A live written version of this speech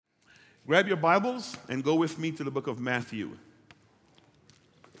Grab your Bibles and go with me to the book of Matthew.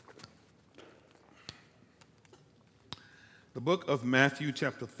 The book of Matthew,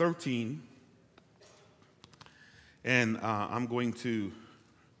 chapter 13. And I'm going to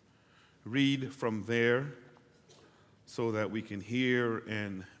read from there so that we can hear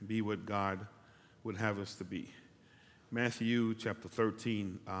and be what God would have us to be. Matthew, chapter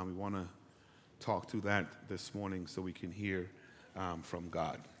 13, we want to talk to that this morning so we can hear from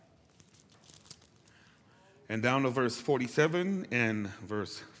God. And down to verse 47 and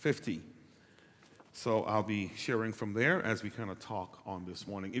verse 50. So I'll be sharing from there as we kind of talk on this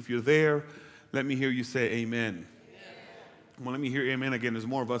morning. If you're there, let me hear you say amen. Well, let me hear amen again. There's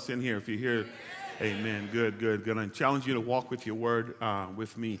more of us in here. If you hear amen, good. I challenge you to walk with your word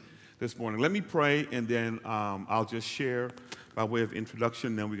with me this morning. Let me pray, and then I'll just share by way of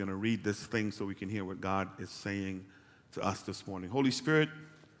introduction. Then we're going to read this thing so we can hear what God is saying to us this morning. Holy Spirit,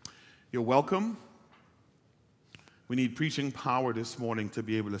 you're welcome. We need preaching power this morning to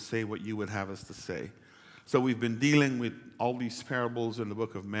be able to say what you would have us to say. So we've been dealing with all these parables in the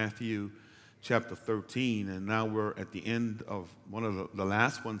book of Matthew, chapter 13, and now we're at the end of one of the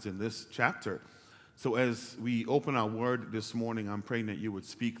last ones in this chapter. So as we open our word this morning, I'm praying that you would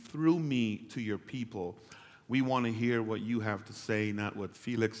speak through me to your people. We want to hear what you have to say, not what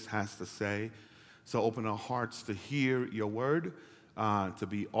Felix has to say. So open our hearts to hear your word, to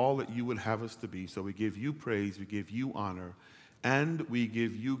be all that you would have us to be. So we give you praise, we give you honor, and we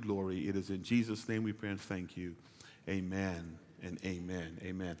give you glory. It is in Jesus' name we pray and thank you. Amen and amen.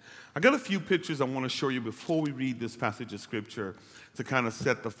 Amen. I got a few pictures I want to show you before we read this passage of Scripture to kind of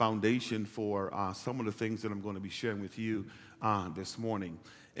set the foundation for some of the things that I'm going to be sharing with you this morning.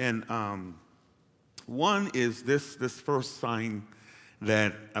 And one is this first sign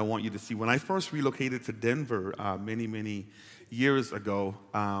that I want you to see. When I first relocated to Denver many years ago,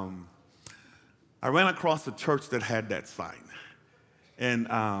 I ran across a church that had that sign. And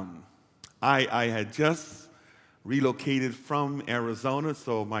I had just relocated from Arizona,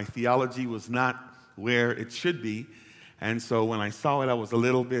 so my theology was not where it should be. And so when I saw it, I was a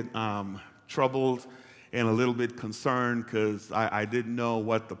little bit troubled and a little bit concerned because I didn't know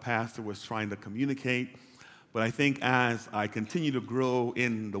what the pastor was trying to communicate. But I think as I continue to grow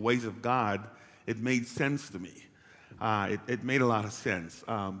in the ways of God, it made sense to me. It made a lot of sense,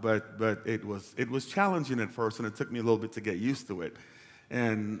 but it was challenging at first, and it took me a little bit to get used to it.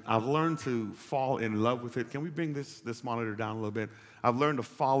 And I've learned to fall in love with it. Can we bring this monitor down a little bit? I've learned to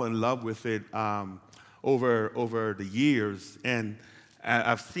fall in love with it over the years, and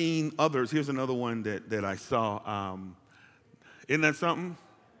I've seen others. Here's another one that I saw. Isn't that something?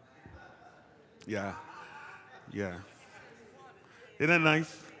 Yeah. Isn't that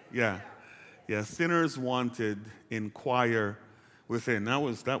nice? Yeah. Sinners wanted, inquire within. That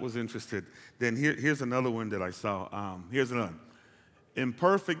was interesting. Then here's another one that I saw. Here's another.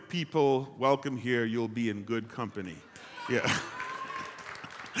 Imperfect people, welcome here. You'll be in good company. Yeah.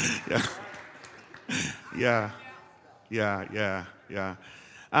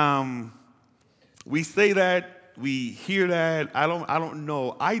 We say that, we hear that. I don't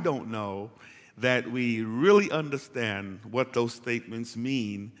know that we really understand what those statements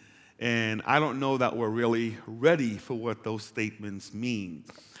mean, and I don't know that we're really ready for what those statements mean.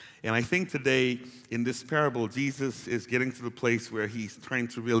 And I think today in this parable, Jesus is getting to the place where he's trying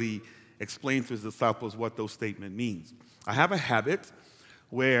to really explain to his disciples what those statements means. I have a habit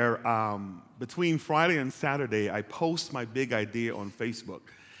where between Friday and Saturday, I post my big idea on Facebook.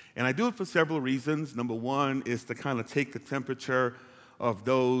 And I do it for several reasons. Number one is to kind of take the temperature of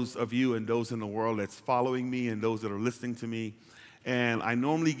those of you and those in the world that's following me and those that are listening to me. And I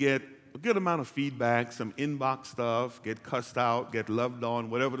normally get a good amount of feedback, some inbox stuff, get cussed out, get loved on,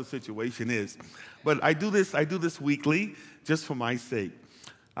 whatever the situation is. But I do this weekly just for my sake.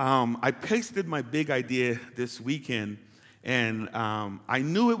 I pasted my big idea this weekend, and I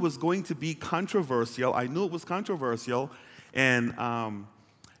knew it was going to be controversial.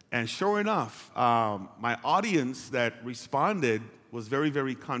 And sure enough, my audience that responded was very,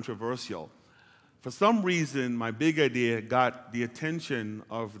 very controversial. For some reason, my big idea got the attention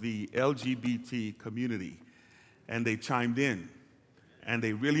of the LGBT community, and they chimed in, and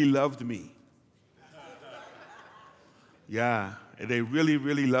they really loved me. Yeah, they really,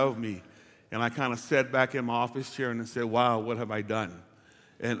 really loved me. And I kind of sat back in my office chair and said, wow, what have I done?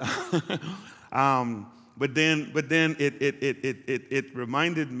 And but then it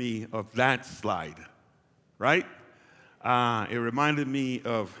reminded me of that slide, right? It reminded me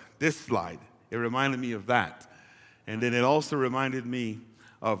of this slide. It reminded me of that. And then it also reminded me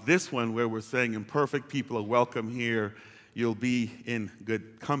of this one where we're saying imperfect people are welcome here. You'll be in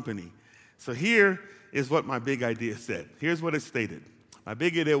good company. So here is what my big idea said. Here's what it stated. My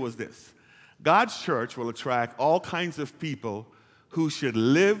big idea was this. God's church will attract all kinds of people who should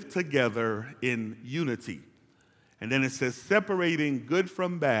live together in unity. And then it says, separating good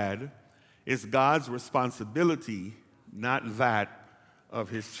from bad is God's responsibility, not that of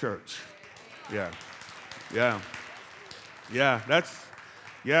his church. Yeah.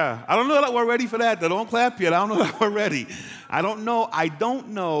 I don't know that we're ready for that. Don't clap yet. I don't know that we're ready. I don't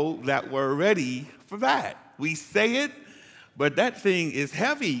know that we're ready for that. We say it, but that thing is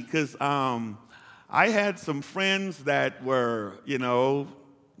heavy because I had some friends that were,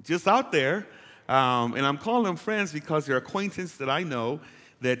 just out there. And I'm calling them friends because they're acquaintances that I know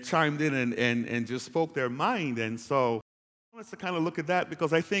that chimed in and just spoke their mind. And so I want us to kind of look at that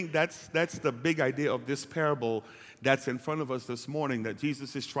because I think that's the big idea of this parable that's in front of us this morning, that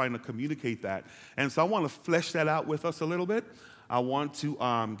Jesus is trying to communicate that. And so I want to flesh that out with us a little bit. I want to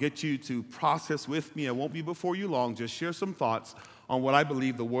get you to process with me. I won't be before you long. Just share some thoughts on what I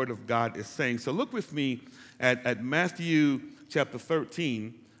believe the Word of God is saying. So look with me at Matthew chapter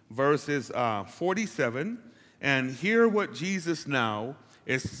 13, verses 47, and hear what Jesus now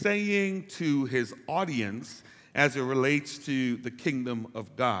is saying to his audience as it relates to the kingdom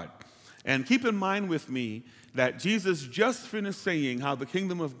of God. And keep in mind with me that Jesus just finished saying how the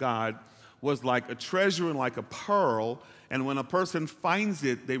kingdom of God was like a treasure and like a pearl, and when a person finds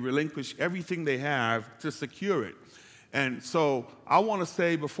it, they relinquish everything they have to secure it. And so I want to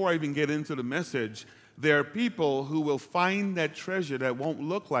say, before I even get into the message, there are people who will find that treasure that won't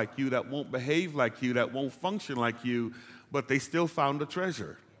look like you, that won't behave like you, that won't function like you, but they still found the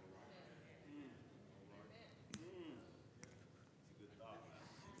treasure.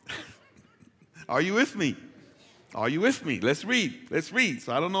 Are you with me? Are you with me? Let's read.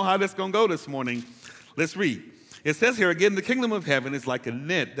 So I don't know how that's going to go this morning. Let's read. It says here again, the kingdom of heaven is like a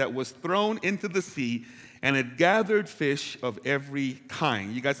net that was thrown into the sea, and it gathered fish of every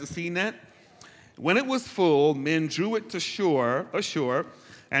kind. You guys have seen that? When it was full, men drew it ashore,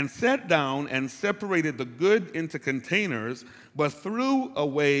 and sat down and separated the good into containers, but threw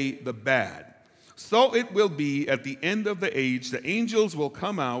away the bad. So it will be at the end of the age, the angels will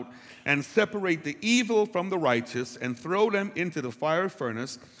come out and separate the evil from the righteous and throw them into the fire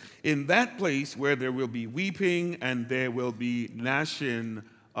furnace, in that place where there will be weeping and there will be gnashing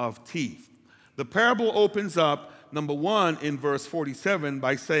of teeth. The parable opens up, number one, in verse 47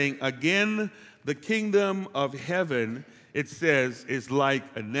 by saying, again, the kingdom of heaven, it says, is like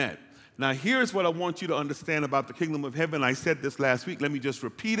a net. Now, here's what I want you to understand about the kingdom of heaven. I said this last week. Let me just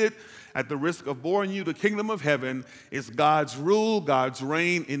repeat it at the risk of boring you. The kingdom of heaven is God's rule, God's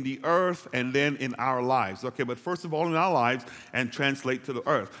reign in the earth, and then in our lives. Okay, but first of all, in our lives, and translate to the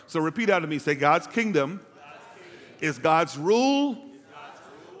earth. So repeat out to me. Say, God's kingdom is God's rule,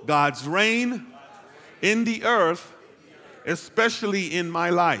 God's reign in the earth, especially in my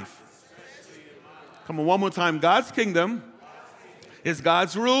life. Come on, one more time. God's kingdom is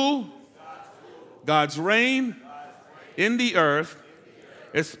God's rule, God's reign in the earth,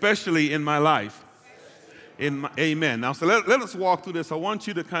 especially in my life. Amen. Now, so let us walk through this. I want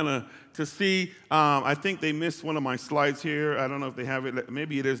you to kind of to see. I think they missed one of my slides here. I don't know if they have it.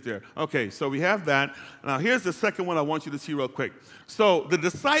 Maybe it is there. Okay, so we have that. Now, here's the second one I want you to see real quick. So the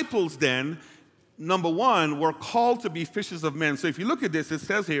disciples then, number one, we're called to be fishers of men. So if you look at this, it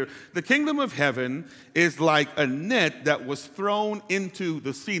says here, the kingdom of heaven is like a net that was thrown into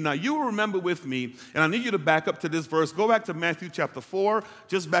the sea. Now, you will remember with me, and I need you to back up to this verse. Go back to Matthew chapter 4,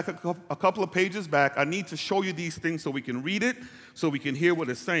 just back a couple of pages back. I need to show you these things so we can read it, so we can hear what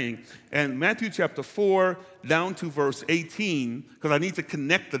it's saying. And Matthew chapter 4, down to verse 18, because I need to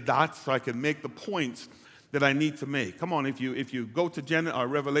connect the dots so I can make the points that I need to make. Come on, if you go to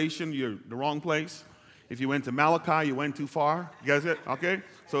Revelation, you're the wrong place. If you went to Malachi, you went too far. You guys get it? Okay?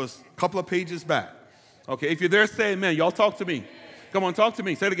 So it's a couple of pages back. Okay, if you're there, say amen. Y'all talk to me. Come on, talk to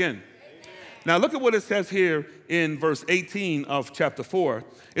me. Say it again. Amen. Now look at what it says here in verse 18 of chapter 4.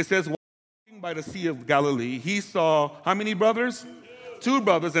 It says, walking by the Sea of Galilee, he saw how many brothers? Two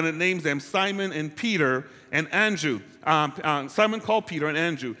brothers, and it names them Simon and Peter and Andrew. Simon called Peter and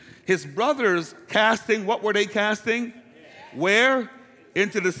Andrew. His brothers casting, what were they casting? Where?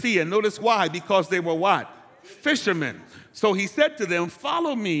 Into the sea. And notice why? Because they were what? Fishermen. So he said to them,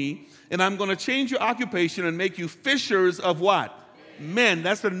 follow me, and I'm going to change your occupation and make you fishers of what? Men.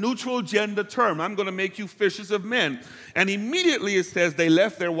 That's a neutral gender term. I'm going to make you fishers of men. And immediately it says they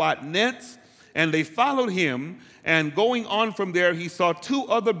left their what? Nets, and they followed him. And going on from there, he saw two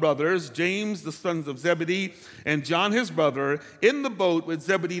other brothers, James, the sons of Zebedee, and John, his brother, in the boat with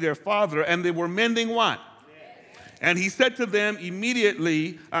Zebedee, their father, and they were mending what? And he said to them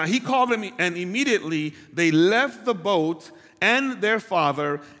immediately, he called them, and immediately they left the boat and their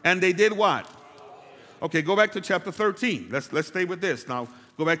father, and they did what? Okay, go back to chapter 13. Let's stay with this. Now,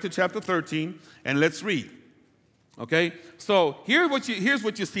 go back to chapter 13, and let's read. Okay? So here's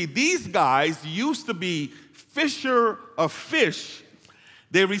what you see. These guys used to be fisher of fish.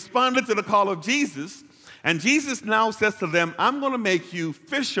 They responded to the call of Jesus, and Jesus now says to them, I'm going to make you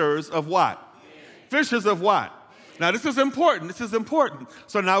fishers of what? Fishers of what? Now, this is important. This is important.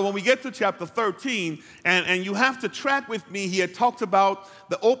 So now when we get to chapter 13, and you have to track with me, he had talked about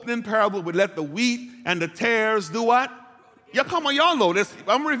the opening parable would let the wheat and the tares do what? Yeah, come on, y'all know this.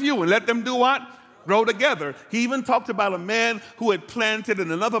 I'm reviewing. Let them do what? Grow together. He even talked about a man who had planted in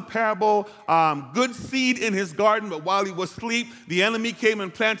another parable good seed in his garden, but while he was asleep, the enemy came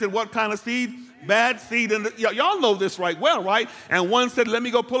and planted what kind of seed? Bad seed. Y'all know this right well, right? And one said, let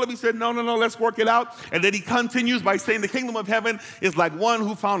me go pull it. He said, no, let's work it out. And then he continues by saying the kingdom of heaven is like one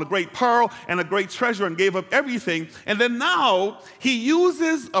who found a great pearl and a great treasure and gave up everything. And then now he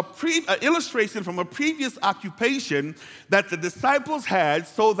uses an illustration from a previous occupation that the disciples had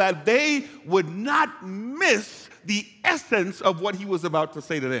so that they would not miss the essence of what he was about to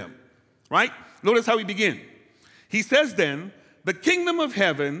say to them, right? Notice how he begins. He says then, the kingdom of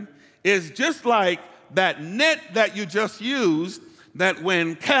heaven is just like that net that you just used, that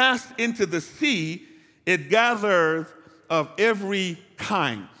when cast into the sea, it gathers of every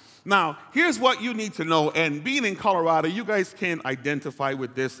kind. Now, here's what you need to know, and being in Colorado, you guys can't identify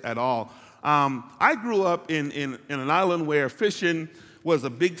with this at all. I grew up in an island where fishing was a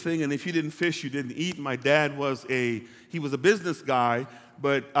big thing, and if you didn't fish, you didn't eat. My dad was a business guy,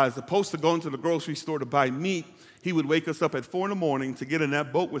 but as opposed to going to the grocery store to buy meat, he would wake us up at 4 a.m. to get in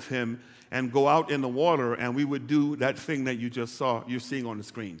that boat with him and go out in the water, and we would do that thing that you're seeing on the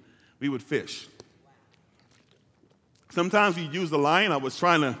screen. We would fish. Sometimes we'd use the line. I was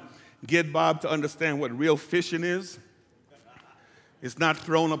trying to get Bob to understand what real fishing is. It's not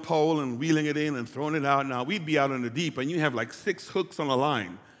throwing a pole and reeling it in and throwing it out. Now, we'd be out in the deep, and you have like 6 hooks on a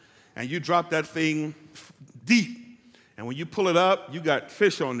line, and you drop that thing deep, and when you pull it up, you got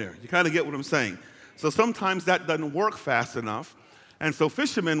fish on there. You kind of get what I'm saying. So sometimes that doesn't work fast enough. And so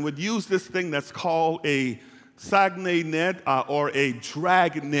fishermen would use this thing that's called a Saguenay net or a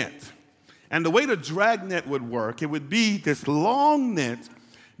drag net. And the way the drag net would work, it would be this long net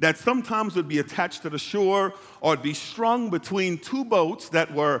that sometimes would be attached to the shore or it'd be strung between 2 boats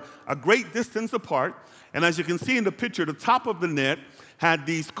that were a great distance apart. And as you can see in the picture, the top of the net had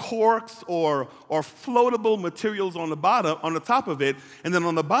these corks or floatable materials on the top of it, and then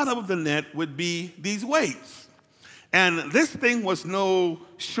on the bottom of the net would be these weights. And this thing was no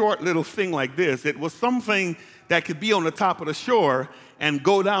short little thing like this. It was something that could be on the top of the shore and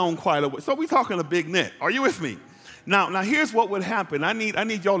go down quite a way. So we're talking a big net. Are you with me? Now here's what would happen. I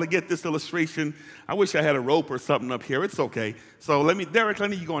need y'all to get this illustration. I wish I had a rope or something up here. It's okay. So Derek, let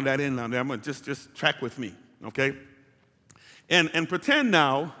me go on that end down there. I'm gonna just track with me, okay? And pretend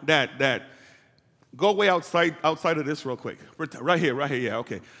now that go way outside of this real quick. Right here, yeah,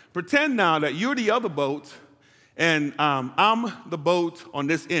 okay. Pretend now that you're the other boat, and I'm the boat on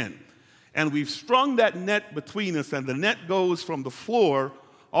this end. And we've strung that net between us, and the net goes from the floor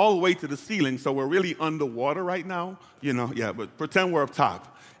all the way to the ceiling, so we're really underwater right now. But pretend we're up top.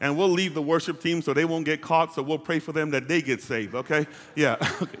 And we'll leave the worship team so they won't get caught, so we'll pray for them that they get saved, okay? Yeah.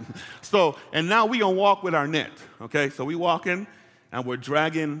 So, and now we're going to walk with our net, okay? So we walking, and we're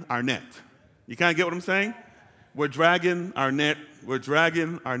dragging our net. You kind of get what I'm saying? We're dragging our net. We're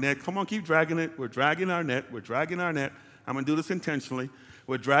dragging our net. Come on, keep dragging it. We're dragging our net. We're dragging our net. I'm going to do this intentionally.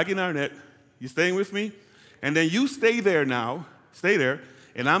 We're dragging our net. You staying with me? And then you stay there now. Stay there.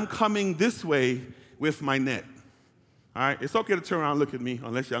 And I'm coming this way with my net. All right? It's okay to turn around and look at me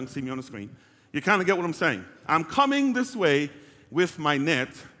unless y'all can see me on the screen. You kind of get what I'm saying. I'm coming this way with my net.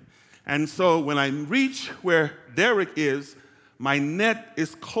 And so when I reach where Derek is, my net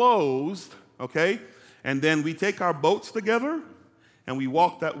is closed, okay? And then we take our boats together and we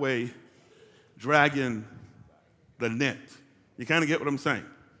walk that way, dragging the net. You kind of get what I'm saying?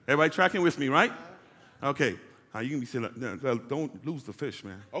 Everybody tracking with me, right? Okay. You can be saying, don't lose the fish,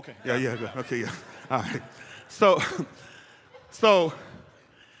 man. Okay. Yeah. Okay, yeah. All right. So,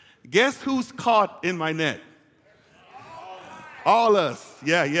 guess who's caught in my net? All us.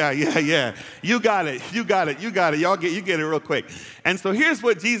 Yeah. You got it. You get it real quick. And so here's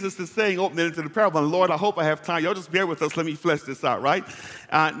what Jesus is saying, opening into the parable. And Lord, I hope I have time. Y'all just bear with us. Let me flesh this out, right?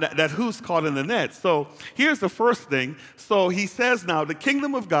 That who's caught in the net. So here's the first thing. So he says now, the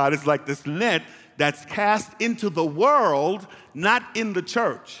kingdom of God is like this net that's cast into the world, not in the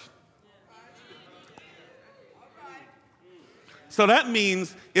church. So that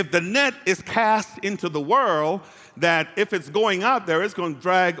means if the net is cast into the world, that if it's going out there, it's going to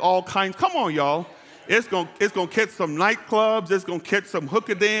drag all kinds. Come on, y'all. It's going to catch some nightclubs. It's going to catch some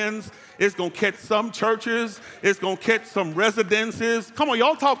hookah dens. It's going to catch some churches. It's going to catch some residences. Come on,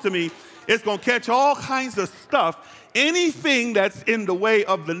 y'all talk to me. It's going to catch all kinds of stuff. Anything that's in the way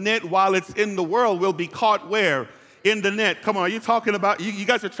of the net while it's in the world will be caught where? In the net. Come on, are you talking about, you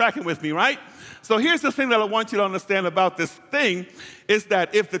guys are tracking with me, right? So here's the thing that I want you to understand about this thing is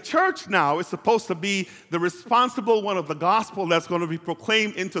that if the church now is supposed to be the responsible one of the gospel that's going to be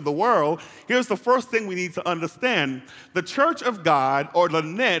proclaimed into the world, here's the first thing we need to understand. The church of God, or the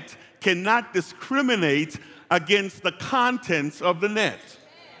net, cannot discriminate against the contents of the net.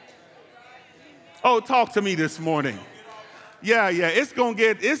 Oh, talk to me this morning. Yeah, it's gonna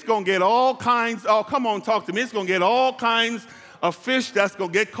get all kinds. Oh, come on, talk to me. It's gonna get all kinds of fish that's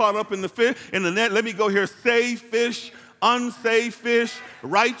gonna get caught up in the net. Let me go here. Saved fish, unsaved fish,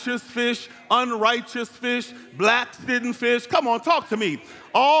 righteous fish, unrighteous fish, black-skin fish. Come on, talk to me.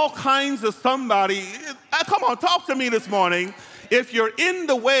 All kinds of somebody. Come on, talk to me this morning. If you're in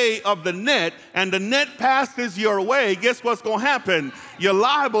the way of the net and the net passes your way, guess what's gonna happen? You're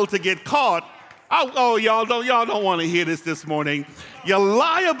liable to get caught. Oh, y'all don't want to hear this morning. You're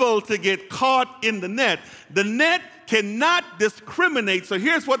liable to get caught in the net. The net cannot discriminate. So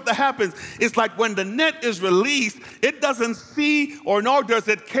here's what happens. It's like when the net is released, it doesn't see or nor does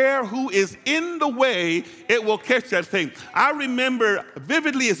it care who is in the way. It will catch that thing. I remember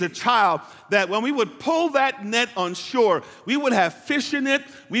vividly as a child that when we would pull that net on shore, we would have fish in it.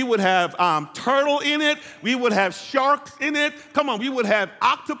 We would have turtle in it. We would have sharks in it. Come on, we would have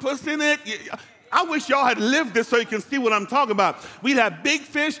octopus in it. I wish y'all had lived this so you can see what I'm talking about. We'd have big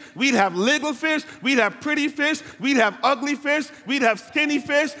fish, we'd have little fish, we'd have pretty fish, we'd have ugly fish, we'd have skinny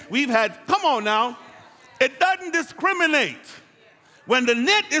fish, come on now. It doesn't discriminate. When the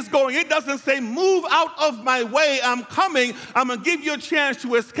net is going, it doesn't say, move out of my way, I'm coming, I'm gonna give you a chance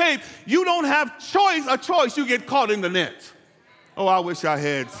to escape. You don't have a choice, you get caught in the net. Oh, I wish I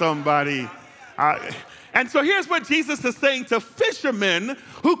had somebody. And so here's what Jesus is saying to fishermen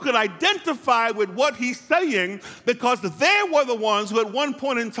who could identify with what he's saying, because they were the ones who at one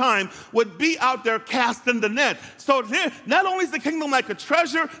point in time would be out there casting the net. So not only is the kingdom like a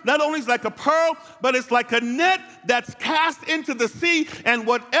treasure, not only is it like a pearl, but it's like a net that's cast into the sea, and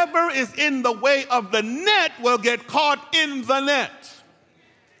whatever is in the way of the net will get caught in the net.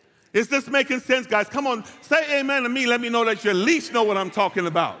 Is this making sense, guys? Come on, say amen to me. Let me know that you at least know what I'm talking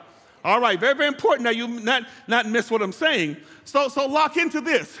about. All right, very, very important that you not miss what I'm saying. So lock into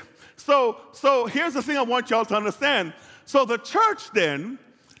this. So here's the thing I want y'all to understand. So the church then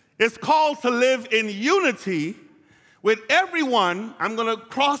is called to live in unity with everyone, I'm going to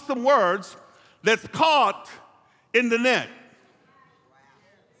cross some words, that's caught in the net.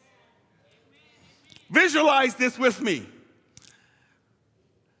 Visualize this with me.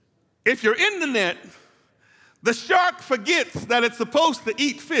 If you're in the net, the shark forgets that it's supposed to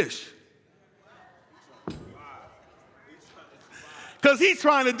eat fish. Because he's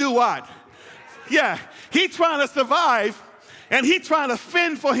trying to do what? Yeah, he's trying to survive, and he's trying to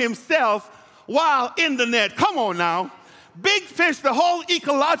fend for himself while in the net. Come on now. Big fish, the whole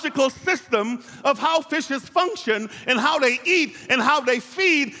ecological system of how fishes function and how they eat and how they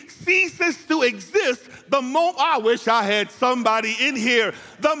feed ceases to exist the moment. I wish I had somebody in here.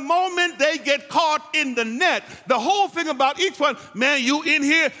 The moment they get caught in the net, the whole thing about each one, man, you in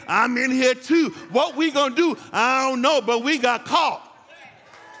here, I'm in here too. What we gonna do? I don't know, but we got caught.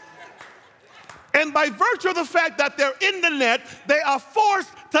 And by virtue of the fact that they're in the net, they are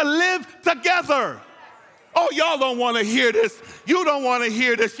forced to live together. Oh, y'all don't want to hear this. You don't want to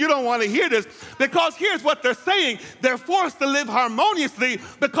hear this. You don't want to hear this. Because here's what they're saying. They're forced to live harmoniously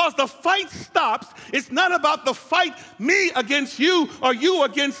because the fight stops. It's not about the fight, me against you or you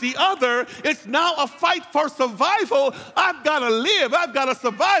against the other. It's now a fight for survival. I've got to live. I've got to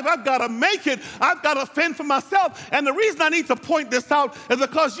survive. I've got to make it. I've got to fend for myself. And the reason I need to point this out is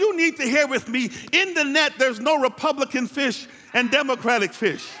because you need to hear with me. In the net, there's no Republican fish and Democratic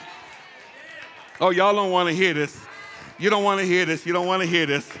fish. Oh, y'all don't want to hear this. You don't want to hear this. You don't want to hear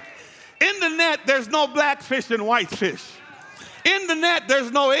this. In the net, there's no black fish and white fish. In the net,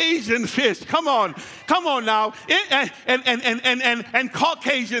 there's no Asian fish. Come on now. And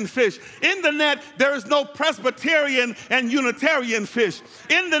Caucasian fish. In the net, there is no Presbyterian and Unitarian fish.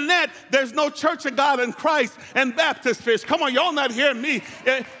 In the net, there's no Church of God in Christ and Baptist fish. Come on, y'all not hearing me.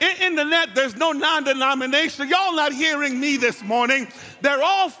 In the net, there's no non-denominational. Y'all not hearing me this morning. They're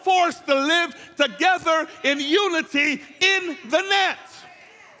all forced to live together in unity in the net.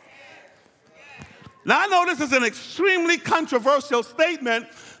 Now, I know this is an extremely controversial statement,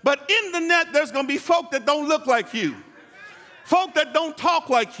 but in the net, there's going to be folk that don't look like you, folk that don't talk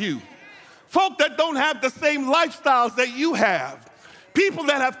like you, folk that don't have the same lifestyles that you have. People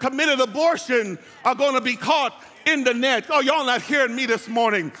that have committed abortion are going to be caught in the net. Oh, y'all not hearing me this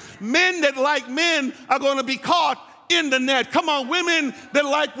morning. Men that like men are going to be caught in the net. Come on, women that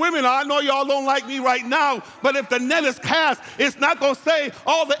like women. I know y'all don't like me right now, but if the net is cast, it's not going to say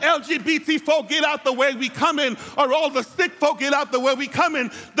all the LGBT folk get out the way we coming, or all the sick folk get out the way we coming.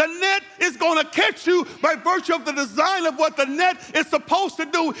 The net is going to catch you by virtue of the design of what the net is supposed to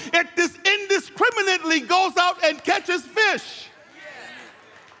do. It this indiscriminately goes out and catches fish.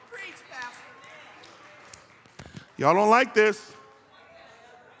 Y'all don't like this.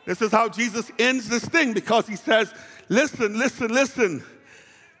 This is how Jesus ends this thing, because he says, listen, listen, listen.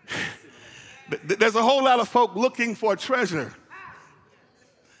 There's a whole lot of folk looking for a treasure.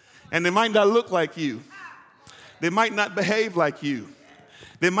 And they might not look like you. They might not behave like you.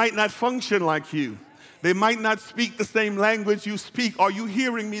 They might not function like you. They might not speak the same language you speak. Are you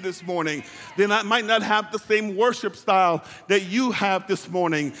hearing me this morning? They might not have the same worship style that you have this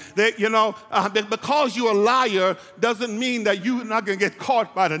morning. Because you're a liar doesn't mean that you're not going to get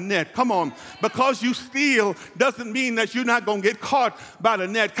caught by the net. Come on. Because you steal doesn't mean that you're not going to get caught by the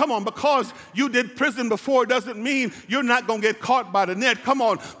net. Come on. Because you did prison before doesn't mean you're not going to get caught by the net. Come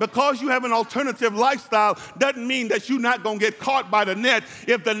on. Because you have an alternative lifestyle doesn't mean that you're not going to get caught by the net.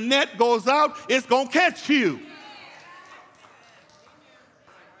 If the net goes out, it's going to catch you.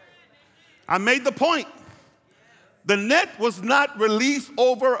 I made the point. The net was not released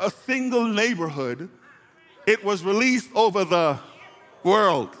over a single neighborhood. It was released over the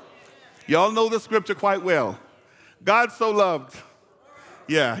world. Y'all know the scripture quite well. God so loved.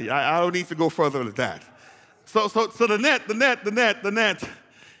 Yeah, I don't need to go further than that. So the net,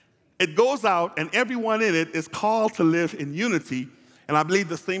 it goes out, and everyone in it is called to live in unity. And I believe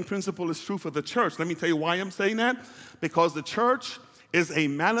the same principle is true for the church. Let me tell you why I'm saying that. Because the church is a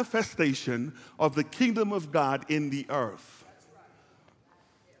manifestation of the kingdom of God in the earth.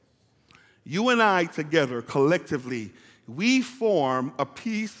 You and I together, collectively, we form a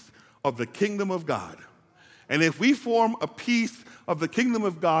piece of the kingdom of God. And if we form a piece of the kingdom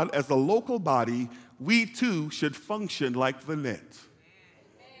of God as a local body, we too should function like the net.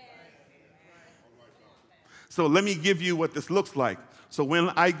 So let me give you what this looks like. So when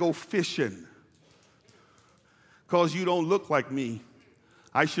I go fishing, because you don't look like me,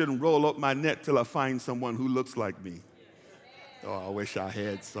 I shouldn't roll up my net till I find someone who looks like me. Oh, I wish I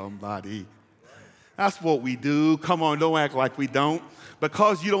had somebody. That's what we do. Come on, don't act like we don't.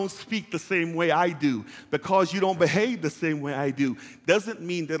 Because you don't speak the same way I do, because you don't behave the same way I do, doesn't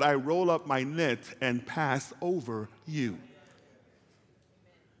mean that I roll up my net and pass over you.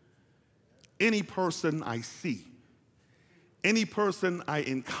 Any person I see, any person I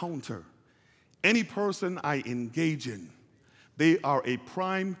encounter, any person I engage in, they are a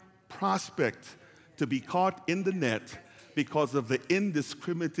prime prospect to be caught in the net because of the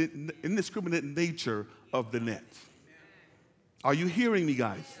indiscriminate nature of the net. Are you hearing me,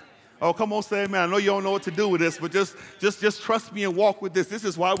 guys? Oh, come on, say amen. I know you don't know what to do with this, but just trust me and walk with this. This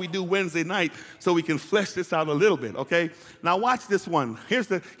is why we do Wednesday night, so we can flesh this out a little bit, okay? Now watch this one. Here's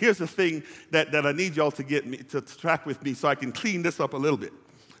the thing that I need y'all to get me to track with me so I can clean this up a little bit.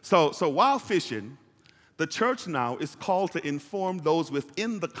 So while fishing, the church now is called to inform those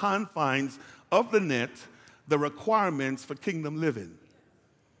within the confines of the net the requirements for kingdom living.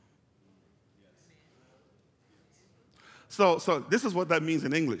 So this is what that means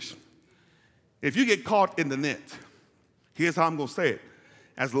in English. If you get caught in the net, here's how I'm going to say it.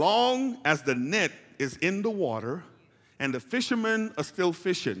 As long as the net is in the water and the fishermen are still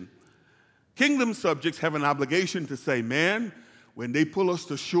fishing, kingdom subjects have an obligation to say, man, when they pull us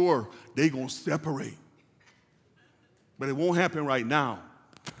to shore, they're going to separate. But it won't happen right now.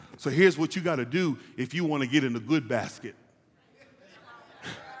 So here's what you got to do if you want to get in the good basket.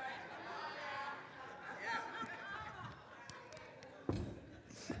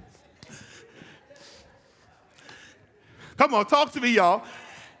 Come on, talk to me, y'all.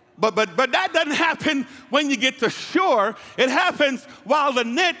 But that doesn't happen when you get to shore. It happens while the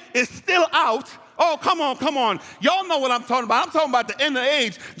net is still out. Oh, come on. Y'all know what I'm talking about. I'm talking about the end of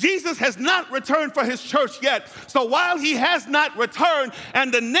age. Jesus has not returned for his church yet. So while he has not returned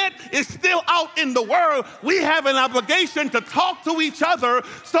and the net is still out in the world, we have an obligation to talk to each other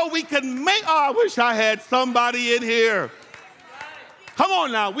so we can make, oh, I wish I had somebody in here. Come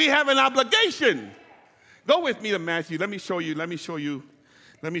on now, we have an obligation. Go with me to Matthew. Let me show you Matthew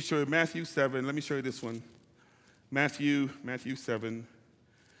 7. Let me show you this one. Matthew 7.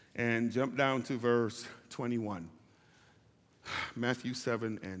 and jump down to verse 21. Matthew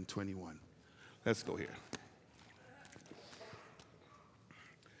 7 and 21. Let's go here.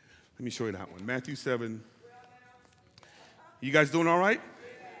 Let me show you that one. Matthew 7. You guys doing all right?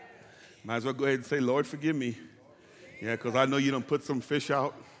 Might as well go ahead and say, Lord, forgive me. Yeah, because I know you done put some fish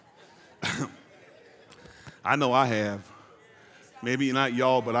out. I know I have. Maybe not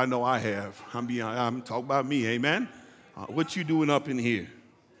y'all, but I know I have. I'm talking about me, amen? What you doing up in here?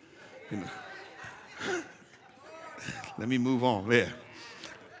 You know. Let me move on there.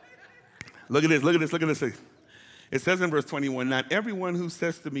 Look at this. It says in verse 21, not everyone who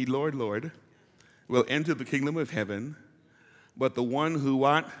says to me, Lord, Lord, will enter the kingdom of heaven, but the one who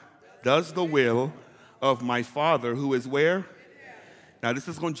what? Does the will of my Father who is where? Now this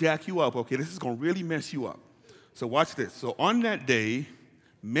is going to jack you up, okay? This is going to really mess you up. So watch this. So on that day,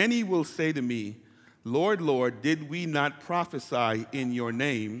 many will say to me, Lord, Lord, did we not prophesy in your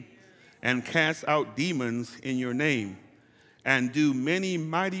name and cast out demons in your name and do many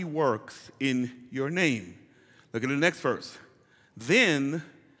mighty works in your name? Look at the next verse. Then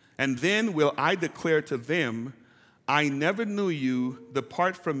will I declare to them, I never knew you,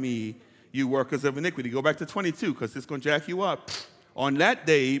 depart from me, you workers of iniquity. Go back to 22, because it's going to jack you up. On that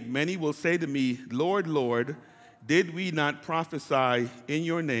day, many will say to me, Lord, Lord, did we not prophesy in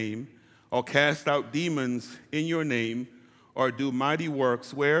your name, or cast out demons in your name, or do mighty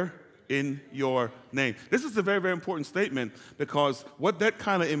works where? In your name. This is a very, very important statement, because what that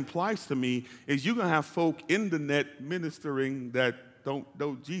kind of implies to me is you're going to have folk in the net ministering that don't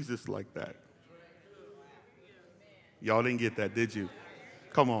know Jesus like that. Y'all didn't get that, did you?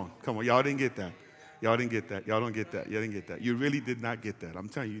 Come on. Y'all didn't get that. Y'all don't get that. You really did not get that. I'm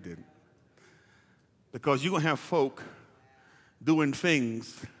telling you, you didn't. Because you're going to have folk doing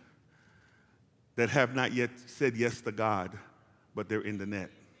things that have not yet said yes to God, but they're in the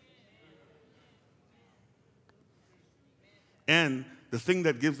net. And the thing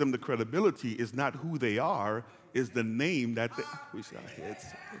that gives them the credibility is not who they are, is the name that they... We should our heads.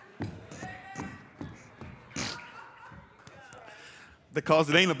 Because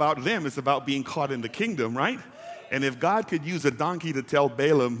it ain't about them, it's about being caught in the kingdom, right? And if God could use a donkey to tell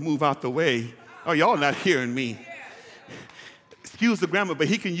Balaam, move out the way, oh, y'all not hearing me. Excuse the grammar, but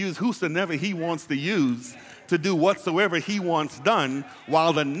he can use whosoever he wants to use to do whatsoever he wants done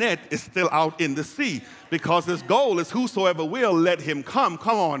while the net is still out in the sea. Because his goal is whosoever will, let him come.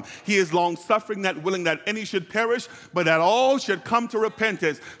 Come on. He is long-suffering, not willing that any should perish, but that all should come to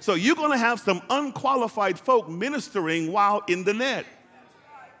repentance. So you're going to have some unqualified folk ministering while in the net.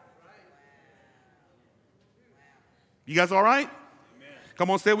 You guys all right? Amen. Come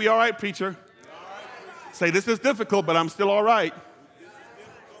on, say we all right, preacher. All right. Say this is difficult, but I'm still all right.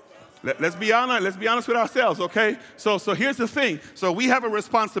 Let's be honest. Let's be honest with ourselves, okay? So here's the thing. So we have a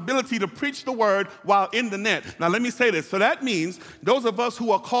responsibility to preach the word while in the net. Now let me say this. So that means those of us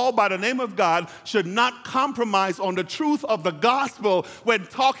who are called by the name of God should not compromise on the truth of the gospel when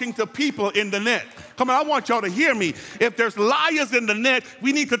talking to people in the net. Come on, I want y'all to hear me. If there's liars in the net,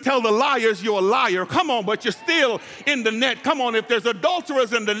 we need to tell the liars you're a liar. Come on, but you're still in the net. Come on, if there's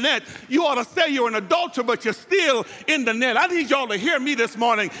adulterers in the net, you ought to say you're an adulterer, but you're still in the net. I need y'all to hear me this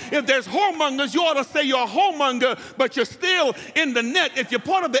morning. If there's whoremongers, you ought to say you're a whoremonger, but you're still in the net. If you're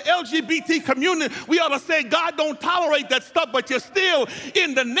part of the LGBT community, we ought to say God don't tolerate that stuff, but you're still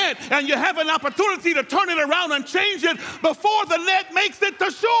in the net. And you have an opportunity to turn it around and change it before the net makes it to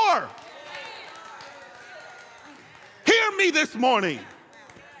shore. Hear me this morning.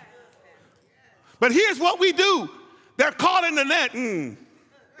 But here's what we do. They're caught in the net.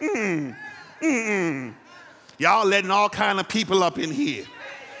 Y'all letting all kind of people up in here.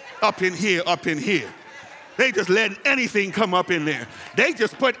 Up in here. They just letting anything come up in there. They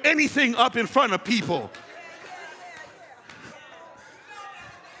just put anything up in front of people.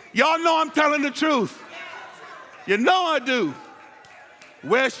 Y'all know I'm telling the truth. You know I do.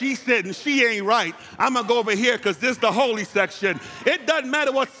 Where she's sitting, she ain't right. I'm going to go over here because this is the holy section. It doesn't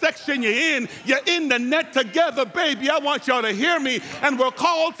matter what section you're in the net together, baby. I want y'all to hear me. And we're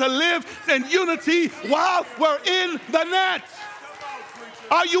called to live in unity while we're in the net.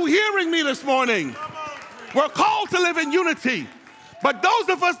 Are you hearing me this morning? We're called to live in unity. But those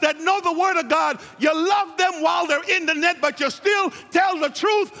of us that know the word of God, you love them while they're in the net, but you still tell the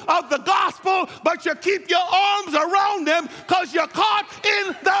truth of the gospel, but you keep your arms around them because you're caught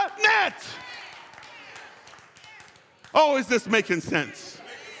in the net. Oh, is this making sense?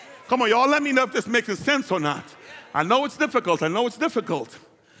 Come on, y'all, let me know if this makes sense or not. I know it's difficult.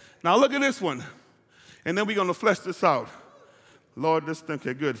 Now look at this one. And then we're going to flesh this out. Lord,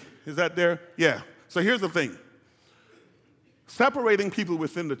 okay, good. Is that there? Yeah. So here's the thing. Separating people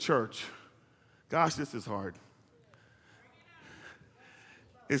within the church, gosh, this is hard.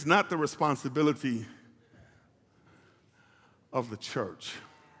 It's not the responsibility of the church.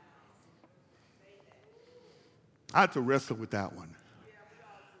 I had to wrestle with that one.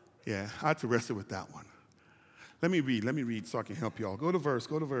 Yeah, I had to wrestle with that one. Let me read so I can help y'all. Go to verse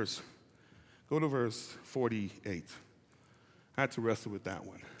 48. I had to wrestle with that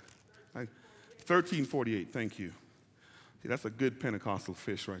one. 1348, thank you. See, that's a good Pentecostal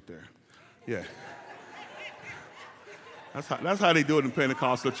fish right there. Yeah. That's how they do it in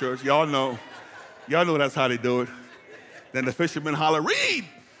Pentecostal church. Y'all know that's how they do it. Then the fishermen holler, read!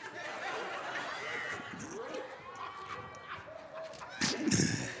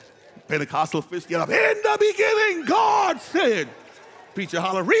 Pentecostal fish get up. In the beginning, God said. Preacher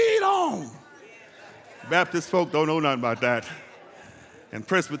holler, read on. Baptist folk don't know nothing about that. And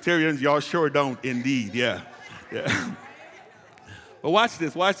Presbyterians, y'all sure don't indeed. Yeah. But watch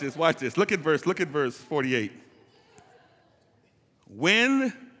this. Look at verse 48.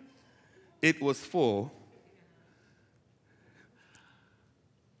 When it was full,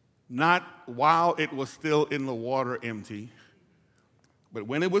 not while it was still in the water empty, but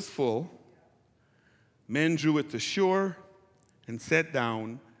when it was full, men drew it to shore and sat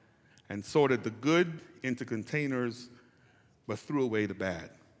down and sorted the good into containers, but threw away the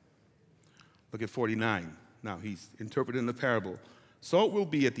bad. Look at 49. Now he's interpreting the parable. So it will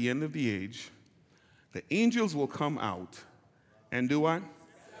be at the end of the age, the angels will come out and do what?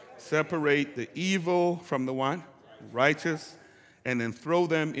 Separate the evil from the what? Righteous, and then throw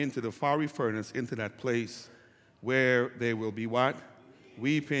them into the fiery furnace, into that place where there will be what?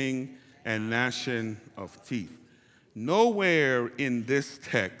 Weeping and gnashing of teeth. Nowhere in this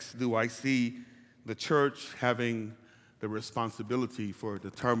text do I see the church having the responsibility for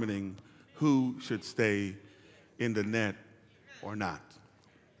determining who should stay in the net or not.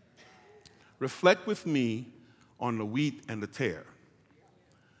 Reflect with me on the wheat and the tare.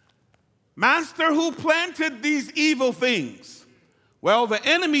 Master, who planted these evil things? Well, the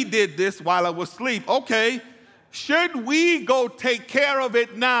enemy did this while I was asleep. Okay, should we go take care of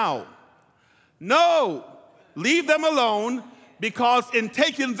it now? No, leave them alone, because in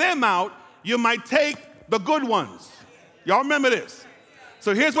taking them out, you might take the good ones. Y'all remember this?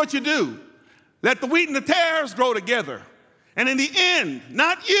 So here's what you do. Let the wheat and the tares grow together. And in the end,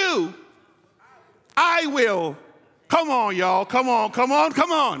 not you, I will. Come on, y'all. Come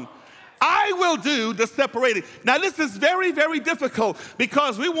on. I will do the separating. Now, this is very, very difficult,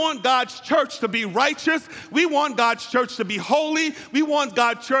 because we want God's church to be righteous. We want God's church to be holy. We want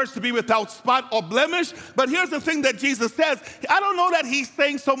God's church to be without spot or blemish. But here's the thing that Jesus says. I don't know that he's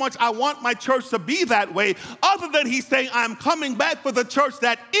saying so much, I want my church to be that way, other than he's saying, I'm coming back for the church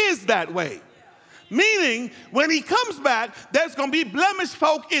that is that way. Meaning, when he comes back, there's going to be blemished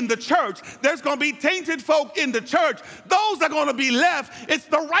folk in the church. There's going to be tainted folk in the church. Those are going to be left. It's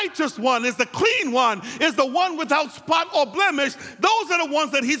the righteous one. It's the clean one. It's the one without spot or blemish. Those are the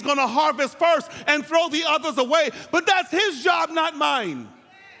ones that he's going to harvest first and throw the others away. But that's his job, not mine.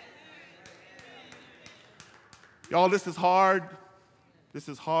 Y'all, this is hard. This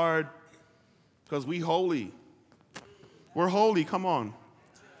is hard because we holy. We're holy. Come on.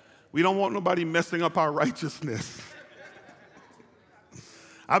 We don't want nobody messing up our righteousness.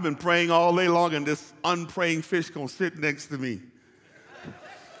 I've been praying all day long, and this unpraying fish gonna sit next to me.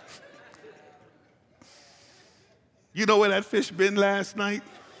 You know where that fish been last night?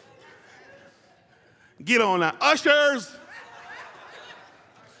 Get on that. Ushers!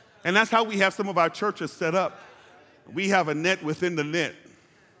 And that's how we have some of our churches set up. We have a net within the net.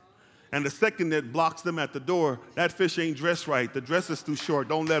 And the second net blocks them at the door. That fish ain't dressed right. The dress is too short.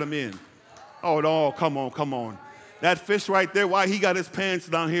 Don't let him in. Oh, no, come on. That fish right there, why he got his pants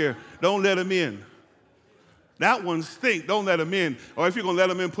down here? Don't let him in. That one stink. Don't let him in. Or if you're going to let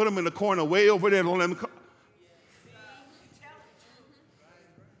him in, put him in the corner way over there. Don't let him come.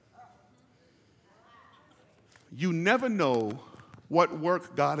 You never know what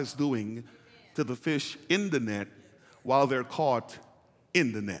work God is doing to the fish in the net while they're caught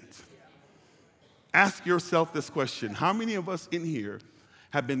in the net. Ask yourself this question. How many of us in here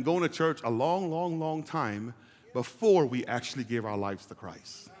have been going to church a long time before we actually gave our lives to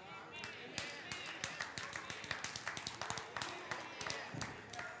Christ?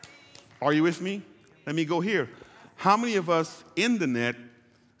 Are you with me? Let me go here. How many of us in the net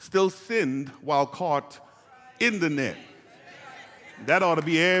still sinned while caught in the net? That ought to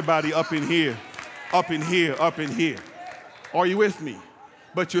be everybody up in here. Are you with me?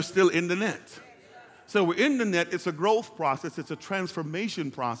 But you're still in the net. So we're in the net. It's a growth process. It's a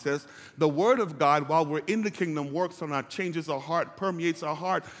transformation process. The Word of God, while we're in the kingdom, works on our, changes our heart, permeates our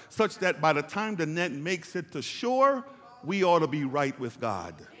heart, such that by the time the net makes it to shore, we ought to be right with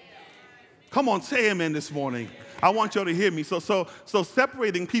God. Come on, say amen this morning. I want y'all to hear me. So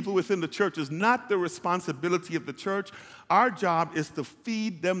separating people within the church is not the responsibility of the church. Our job is to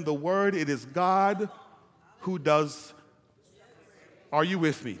feed them the word. It is God who does. Are you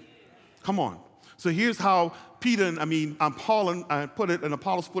with me? Come on. So here's how Paul and put it, and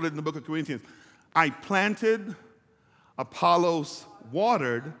Apollos put it in the book of Corinthians. I planted, Apollos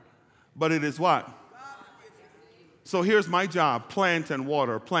watered, but it is what? So here's my job: plant and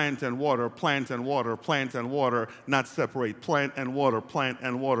water, plant and water, plant and water, plant and water, not separate. Plant and water, plant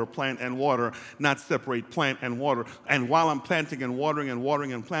and water, plant and water, not separate. Plant and water. And while I'm planting and watering and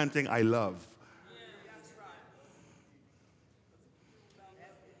watering and planting, I love.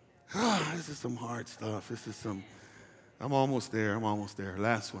 This is some hard stuff. I'm almost there.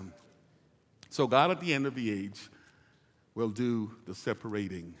 Last one. So God at the end of the age will do the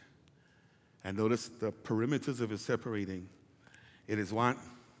separating. And notice the perimeters of his separating. It is what?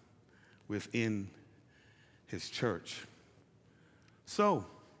 Within his church. So,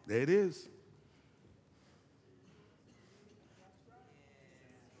 there it is.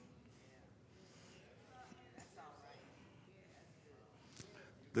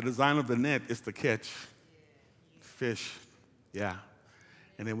 The design of the net is to catch fish. Yeah.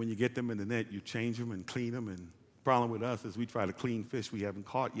 And then when you get them in the net, you change them and clean them. And the problem with us is we try to clean fish we haven't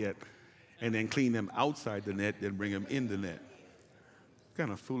caught yet, and then clean them outside the net, then bring them in the net. What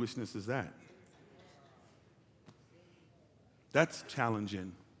kind of foolishness is that? That's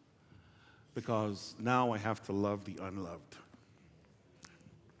challenging, because now I have to love the unloved.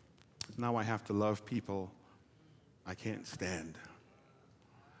 Now I have to love people I can't stand.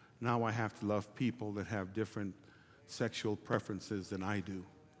 Now I have to love people that have different sexual preferences than I do,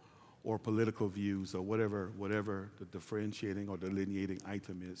 or political views, or whatever the differentiating or delineating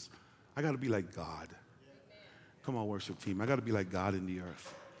item is. I got to be like God. Come on, worship team. I got to be like God in the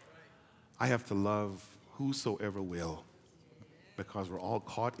earth. I have to love whosoever will, because we're all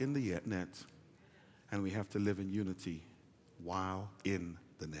caught in the net, and we have to live in unity while in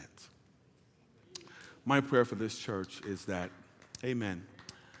the net. My prayer for this church is that, amen,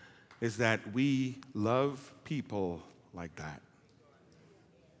 is that we love people like that.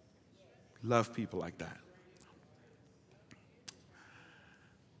 Love people like that.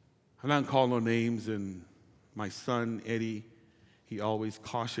 I'm not calling no names, and my son, Eddie, he always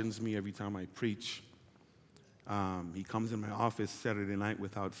cautions me every time I preach. He comes in my office Saturday night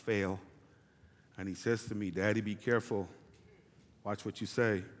without fail, and he says to me, "Daddy, be careful. Watch what you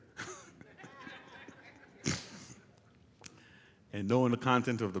say." And knowing the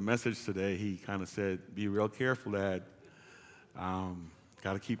content of the message today, he kind of said, "Be real careful, Dad.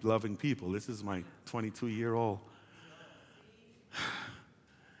 Got to keep loving people." This is my 22-year-old.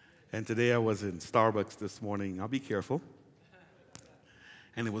 And today I was in Starbucks this morning. I'll be careful.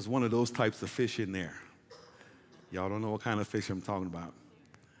 And it was one of those types of fish in there. Y'all don't know what kind of fish I'm talking about.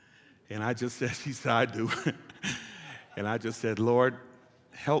 And I just said, she said, "I do." And I just said, "Lord,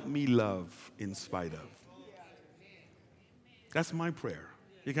 help me love in spite of." That's my prayer.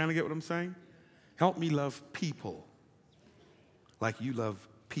 You kind of get what I'm saying? Help me love people like you love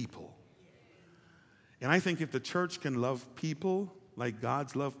people. And I think if the church can love people like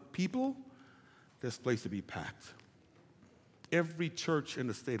God's love people, this place to be packed. Every church in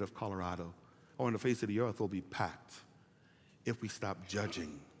the state of Colorado or on the face of the earth will be packed if we stop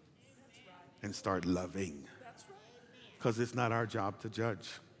judging and start loving. Because it's not our job to judge.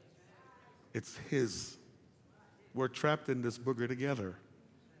 It's his. We're trapped in this booger together.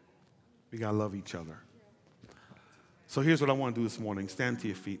 We got to love each other. So here's what I want to do this morning. Stand to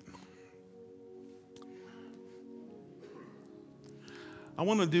your feet. I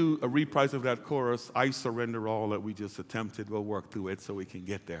want to do a reprise of that chorus, "I Surrender All," that we just attempted. We'll work through it so we can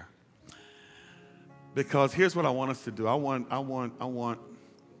get there. Because here's what I want us to do. I want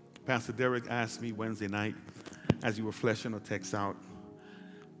Pastor Derek asked me Wednesday night as you were fleshing the text out,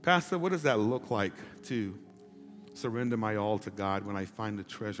 "Pastor, what does that look like to surrender my all to God when I find the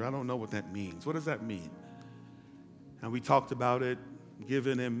treasure? I don't know what that means. What does that mean?" And we talked about it,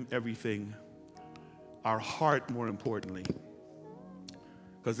 giving him everything, our heart more importantly.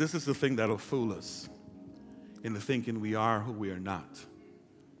 Because this is the thing that'll fool us into thinking we are who we are not.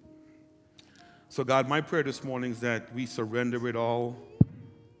 So God, my prayer this morning is that we surrender it all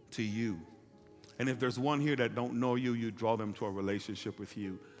to you. And if there's one here that don't know you, you draw them to a relationship with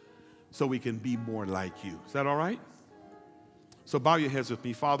you so we can be more like you. Is that all right? So bow your heads with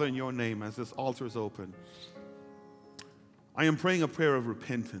me. Father, in your name, as this altar is open, I am praying a prayer of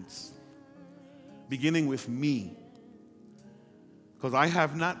repentance, beginning with me, because I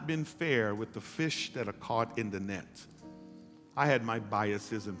have not been fair with the fish that are caught in the net. I had my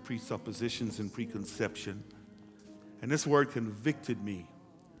biases and presuppositions and preconception, and this word convicted me.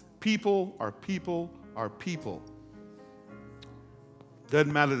 People are people are people.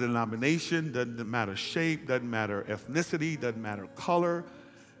 Doesn't matter denomination, doesn't matter shape, doesn't matter ethnicity, doesn't matter color,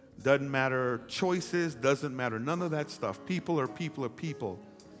 doesn't matter choices, doesn't matter none of that stuff. People are people are people,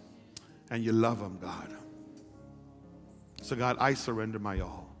 and you love them, God. So God, I surrender my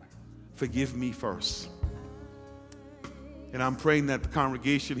all. Forgive me first. And I'm praying that the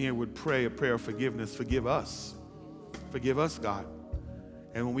congregation here would pray a prayer of forgiveness. Forgive us. Forgive us, God.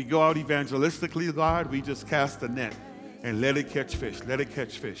 And when we go out evangelistically, God, we just cast the net and let it catch fish. Let it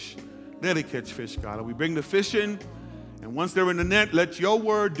catch fish. Let it catch fish, God. And we bring the fish in, and once they're in the net, let your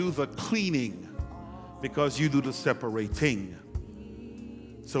word do the cleaning, because you do the separating.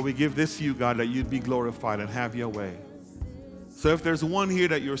 So we give this to you, God, that you'd be glorified and have your way. So if there's one here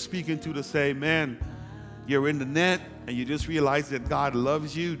that you're speaking to say, man, you're in the net and you just realize that God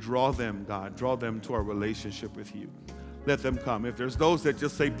loves you, draw them, God. Draw them to our relationship with you. Let them come. If there's those that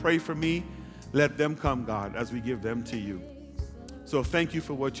just say, pray for me, let them come, God, as we give them to you. So thank you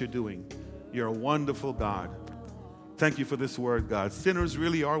for what you're doing. You're a wonderful God. Thank you for this word, God. Sinners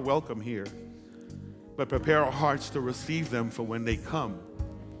really are welcome here, but prepare our hearts to receive them for when they come,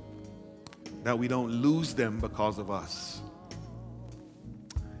 that we don't lose them because of us.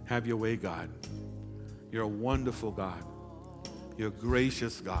 Have your way, God. You're a wonderful God. You're a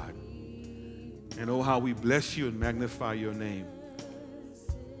gracious God. And oh, how we bless you and magnify your name.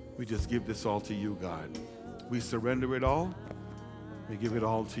 We just give this all to you, God. We surrender it all. We give it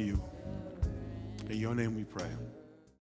all to you. In your name we pray.